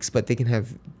tweaks, but they can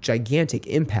have gigantic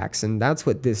impacts. And that's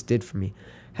what this did for me.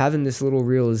 Having this little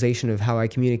realization of how I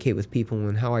communicate with people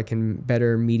and how I can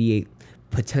better mediate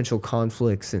potential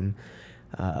conflicts and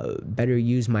better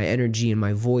use my energy and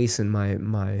my voice and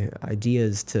my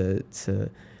ideas to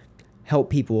help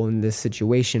people in this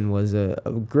situation was a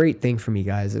great thing for me,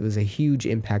 guys. It was a huge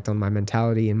impact on my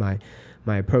mentality and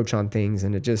my approach on things,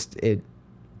 and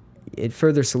it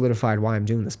further solidified why I'm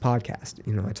doing this podcast.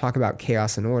 You know, I talk about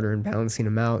chaos and order and balancing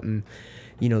them out, and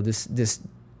you know, this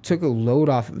took a load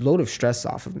of stress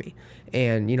off of me.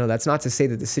 And you know, that's not to say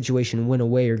that the situation went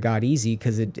away or got easy,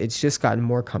 because it's just gotten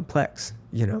more complex,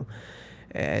 you know.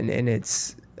 And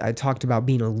I talked about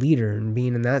being a leader and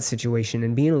being in that situation,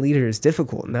 and being a leader is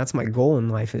difficult, and that's my goal in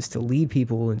life, is to lead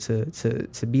people and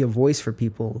to be a voice for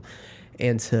people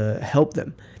and to help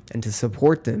them and to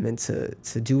support them and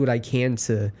to do what I can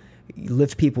to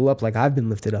lift people up like I've been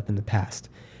lifted up in the past.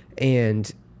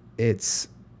 And it's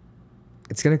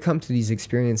going to come to these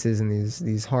experiences and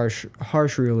these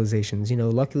harsh realizations. You know,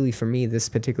 luckily for me, this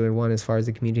particular one, as far as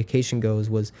the communication goes,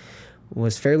 was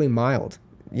fairly mild,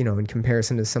 you know, in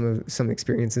comparison to some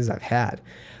experiences I've had.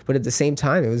 But at the same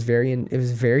time, it was very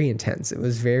intense. It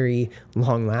was very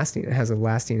long lasting. It has a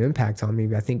lasting impact on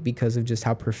me, I think, because of just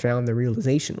how profound the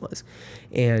realization was.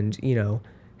 And, you know,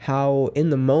 how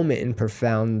in the moment and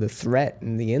profound the threat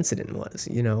and the incident was.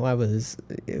 You know,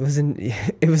 it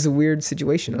was a weird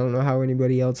situation. I don't know how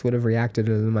anybody else would have reacted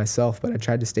other than myself, but I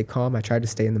tried to stay calm. I tried to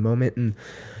stay in the moment, and,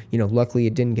 you know, luckily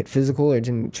it didn't get physical or it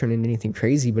didn't turn into anything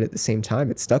crazy, but at the same time,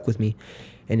 it stuck with me.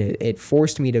 And it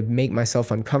forced me to make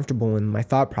myself uncomfortable in my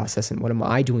thought process, and what am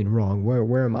I doing wrong?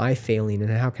 Where am I failing,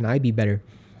 and how can I be better?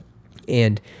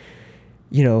 And,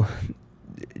 you know,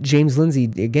 James Lindsay,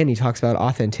 again, he talks about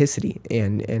authenticity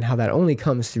and how that only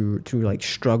comes through like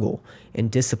struggle and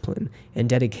discipline and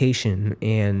dedication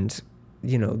and,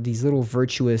 you know, these little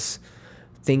virtuous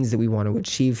things that we want to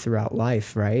achieve throughout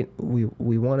life, right?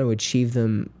 We want to achieve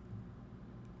them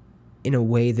in a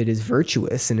way that is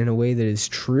virtuous and in a way that is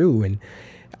true. And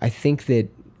I think that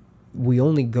we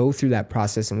only go through that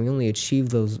process and we only achieve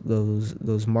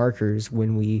those markers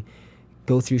when we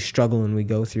go through struggle and we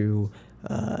go through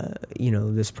you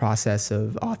know, this process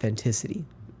of authenticity,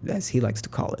 as he likes to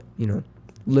call it. You know,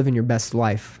 living your best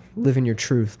life, living your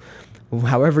truth,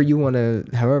 however you want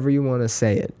to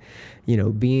say it. You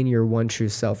know, being your one true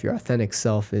self, your authentic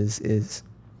self is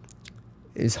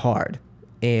hard,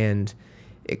 and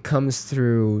it comes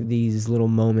through these little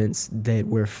moments that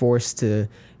we're forced to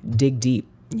dig deep.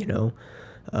 You know,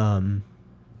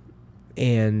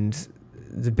 and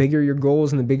the bigger your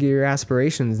goals and the bigger your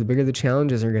aspirations, the bigger the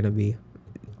challenges are going to be.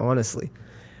 Honestly,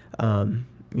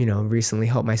 you know, recently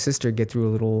helped my sister get through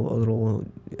a little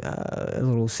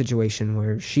situation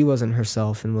where she wasn't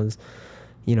herself and was,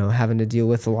 having to deal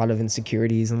with a lot of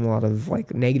insecurities and a lot of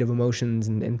like negative emotions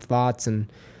and thoughts.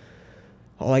 And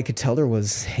all I could tell her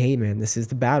was, hey man, this is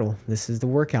the battle. This is the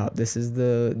workout. This is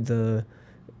the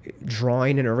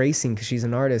drawing and erasing, because she's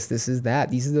an artist. This is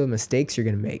that. These are the mistakes you're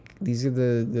going to make. These are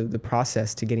the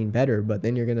process to getting better. But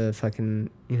then you're going to fucking,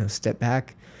 step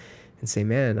back and say,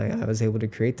 man, I was able to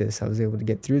create this. I was able to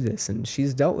get through this. And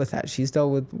she's dealt with that. She's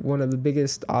dealt with one of the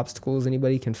biggest obstacles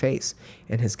anybody can face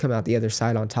and has come out the other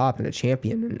side on top and a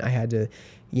champion. And I had to,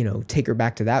 take her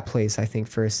back to that place, I think,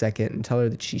 for a second and tell her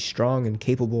that she's strong and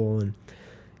capable, and,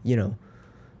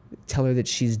 tell her that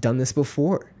she's done this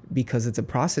before, because it's a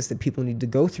process that people need to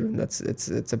go through. And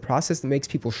it's a process that makes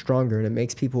people stronger, and it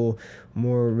makes people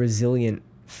more resilient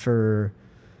to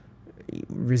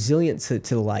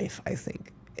life, I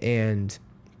think. And,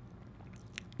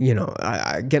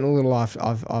 I getting a little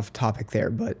off topic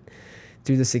there, but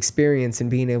through this experience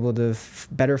and being able to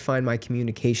better find my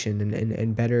communication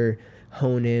and better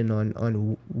hone in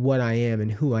on what I am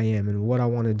and who I am and what I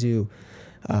want to do,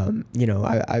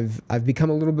 I've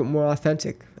become a little bit more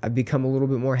authentic. I've become a little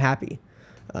bit more happy,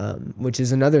 which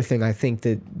is another thing I think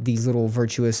that these little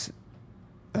virtuous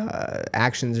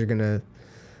actions are gonna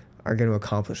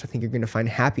accomplish. I think you're gonna find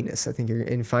happiness. I think you're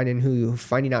in finding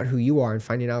out who you are and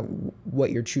finding out what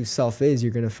your true self is.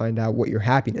 You're gonna find out what your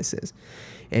happiness is,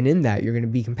 and in that you're gonna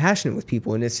be compassionate with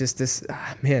people. And it's just this,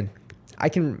 man. I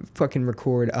can fucking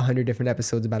record 100 different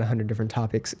episodes about 100 different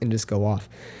topics and just go off,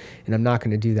 and I'm not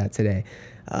going to do that today.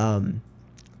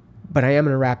 But I am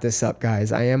going to wrap this up,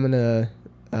 guys. I am going to,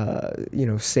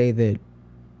 say that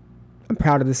I'm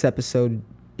proud of this episode,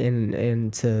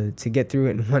 and to get through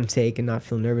it in one take and not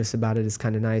feel nervous about it is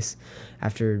kind of nice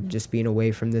after just being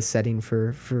away from this setting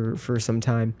for some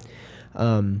time.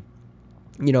 I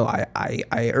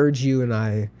urge you and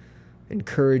I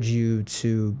encourage you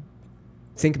to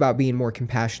think about being more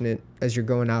compassionate as you're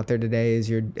going out there today, as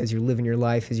you're living your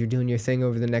life, as you're doing your thing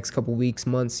over the next couple weeks,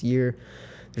 months, year.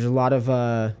 There's a lot of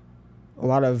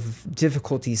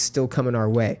difficulties still coming our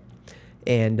way,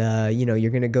 and you're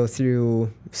gonna go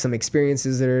through some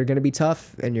experiences that are gonna be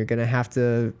tough, and you're gonna have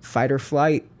to fight or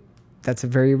flight. That's a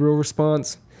very real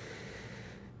response.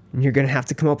 And you're gonna have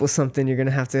to come up with something. You're gonna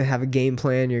have to have a game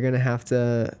plan. You're gonna have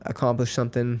to accomplish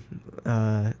something.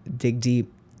 Dig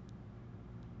deep.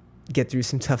 Get through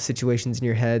some tough situations in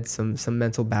your head, some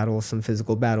mental battles, some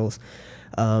physical battles.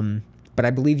 But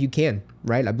I believe you can,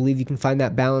 right? I believe you can find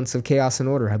that balance of chaos and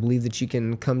order. I believe that you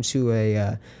can come to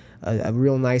a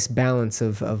real nice balance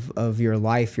of your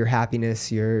life, your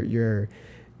happiness, your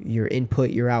input,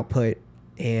 your output,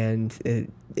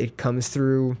 and it comes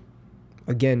through,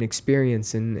 again,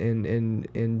 experience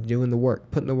and doing the work,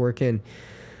 putting the work in.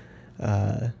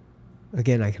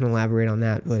 Again, I can elaborate on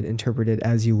that, but interpret it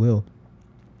as you will.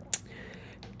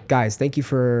 Guys, thank you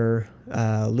for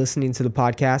listening to the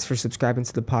podcast, for subscribing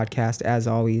to the podcast. As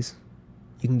always,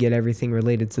 you can get everything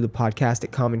related to the podcast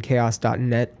at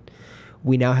commonchaos.net.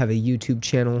 We now have a YouTube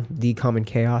channel, The Common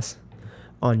Chaos,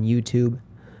 on YouTube.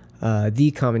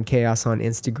 The Common Chaos on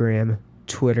Instagram,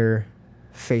 Twitter,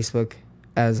 Facebook.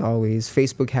 As always,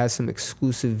 Facebook has some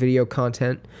exclusive video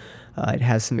content. It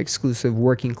has some exclusive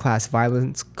working class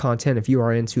violence content. If you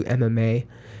are into MMA,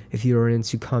 if you are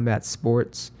into combat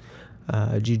sports,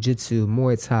 jiu-jitsu,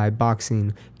 Muay Thai,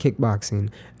 boxing, kickboxing,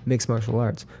 mixed martial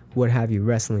arts, what have you,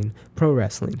 wrestling, pro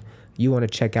wrestling, you want to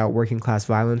check out Working Class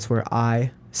Violence, where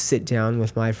I sit down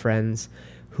with my friends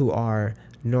who are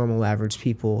normal, average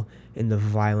people in the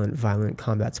violent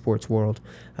combat sports world.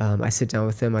 I sit down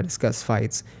with them. I discuss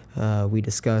fights. We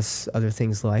discuss other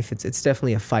things in life. It's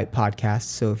definitely a fight podcast.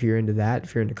 So if you're into that,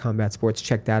 if you're into combat sports,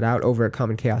 check that out over at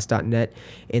commonchaos.net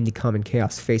and the Common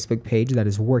Chaos Facebook page. That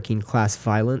is Working Class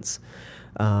Violence.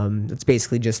 It's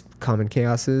basically just Common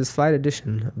Chaos's fight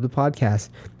edition of the podcast.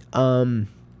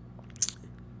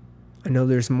 I know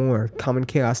there's more.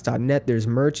 commonchaos.net. There's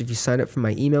merch. If you sign up for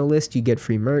my email list, you get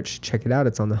free merch. Check it out.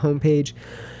 It's on the homepage.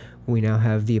 We now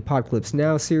have the Apocalypse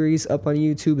Now series up on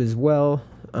YouTube as well.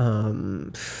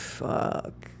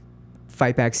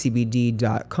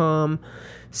 Fightbackcbd.com.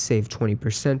 Save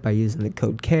 20% by using the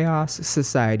code CHAOS.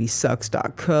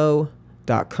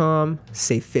 Societysucks.co.com.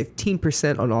 Save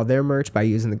 15% on all their merch by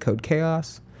using the code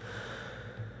CHAOS.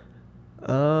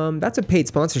 That's a paid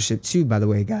sponsorship too, by the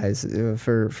way, guys.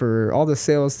 For all the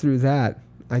sales through that,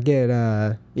 I get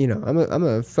I'm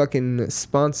a fucking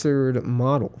sponsored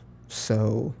model.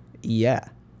 So yeah,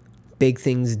 big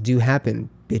things do happen,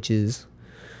 bitches.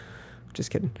 Just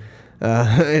kidding.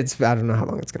 I don't know how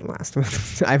long it's gonna last.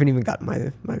 I haven't even gotten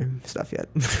my stuff yet,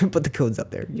 but the code's up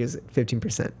there. Use it,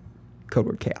 15%. code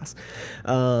word chaos.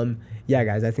 Yeah,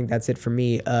 guys, I think that's it for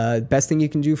me. Best thing you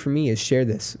can do for me is share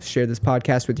this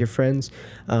podcast with your friends.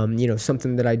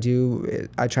 Something that I do,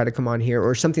 I try to come on here,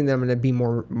 or something that I'm going to be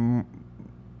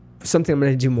something I'm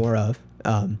going to do more of.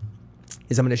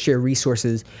 Is I'm going to share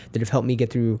resources that have helped me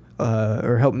get through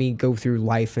or help me go through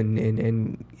life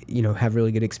and have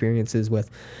really good experiences with.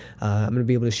 I'm going to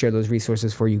be able to share those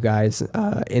resources for you guys.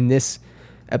 In this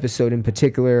episode in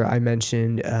particular, I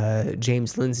mentioned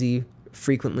James Lindsay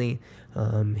frequently.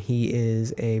 He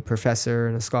is a professor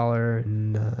and a scholar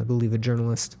and I believe a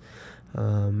journalist.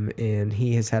 And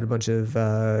he has had a bunch of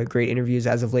great interviews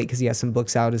as of late because he has some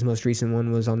books out. His most recent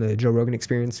one was on the Joe Rogan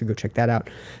Experience, so go check that out.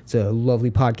 It's a lovely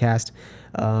podcast.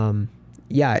 And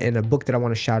a book that I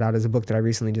want to shout out is a book that I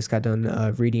recently just got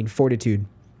done reading, Fortitude,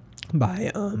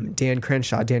 by Dan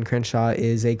Crenshaw. Dan Crenshaw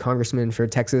is a congressman for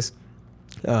Texas,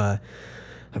 I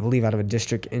believe out of a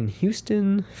district in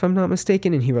Houston, if I'm not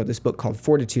mistaken, and he wrote this book called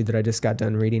Fortitude that I just got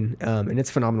done reading, and it's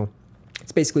phenomenal.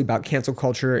 It's basically about cancel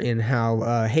culture and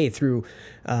how, through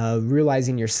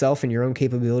realizing yourself and your own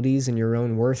capabilities and your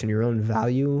own worth and your own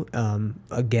value,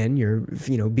 again, you're,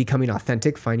 becoming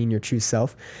authentic, finding your true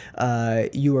self,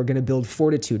 you are going to build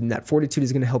fortitude. And that fortitude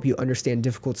is going to help you understand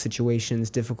difficult situations,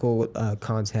 difficult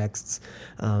contexts.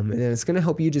 And then it's going to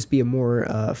help you just be a more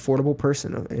affordable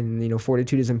person. And,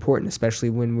 fortitude is important,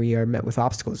 especially when we are met with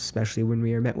obstacles, especially when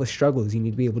we are met with struggles. You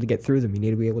need to be able to get through them. You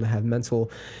need to be able to have mental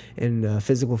and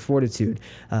physical fortitude.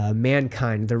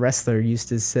 Mankind, the wrestler, used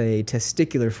to say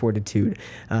testicular fortitude.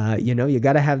 You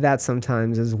got to have that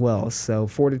sometimes as well. So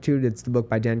Fortitude, it's the book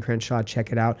by Dan Crenshaw.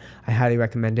 Check it out. I highly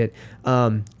recommend it.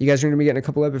 You guys are going to be getting a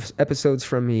couple of episodes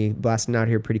from me blasting out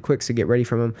here pretty quick, so get ready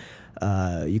for them.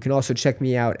 You can also check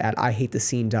me out at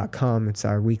ihatethescene.com. It's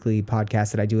our weekly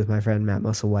podcast that I do with my friend Matt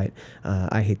Musselwhite.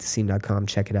 ihatethescene.com.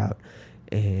 Check it out.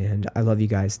 And I love you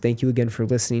guys. Thank you again for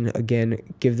listening. Again,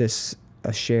 give this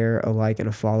a share, a like, and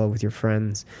a follow with your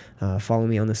friends. Follow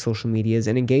me on the social medias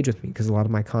and engage with me because a lot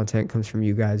of my content comes from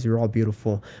you guys. You're all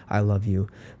beautiful. I love you.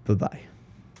 Bye-bye.